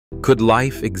Could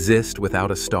life exist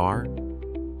without a star?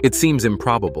 It seems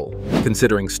improbable,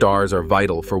 considering stars are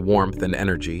vital for warmth and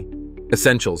energy,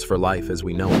 essentials for life as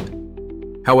we know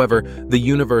it. However, the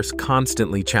universe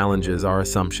constantly challenges our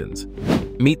assumptions.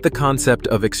 Meet the concept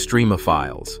of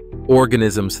extremophiles,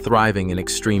 organisms thriving in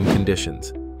extreme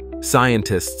conditions.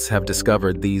 Scientists have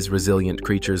discovered these resilient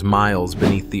creatures miles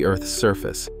beneath the Earth's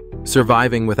surface,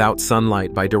 surviving without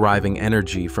sunlight by deriving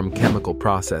energy from chemical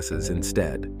processes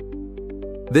instead.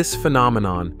 This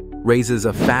phenomenon raises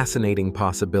a fascinating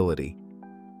possibility.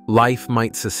 Life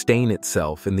might sustain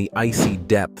itself in the icy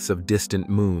depths of distant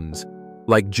moons,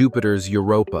 like Jupiter's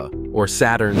Europa or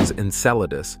Saturn's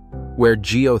Enceladus, where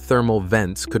geothermal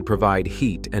vents could provide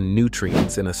heat and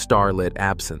nutrients in a starlit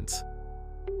absence.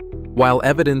 While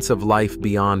evidence of life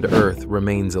beyond Earth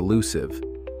remains elusive,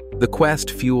 the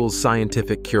quest fuels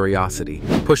scientific curiosity,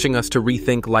 pushing us to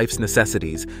rethink life's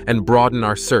necessities and broaden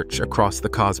our search across the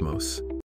cosmos.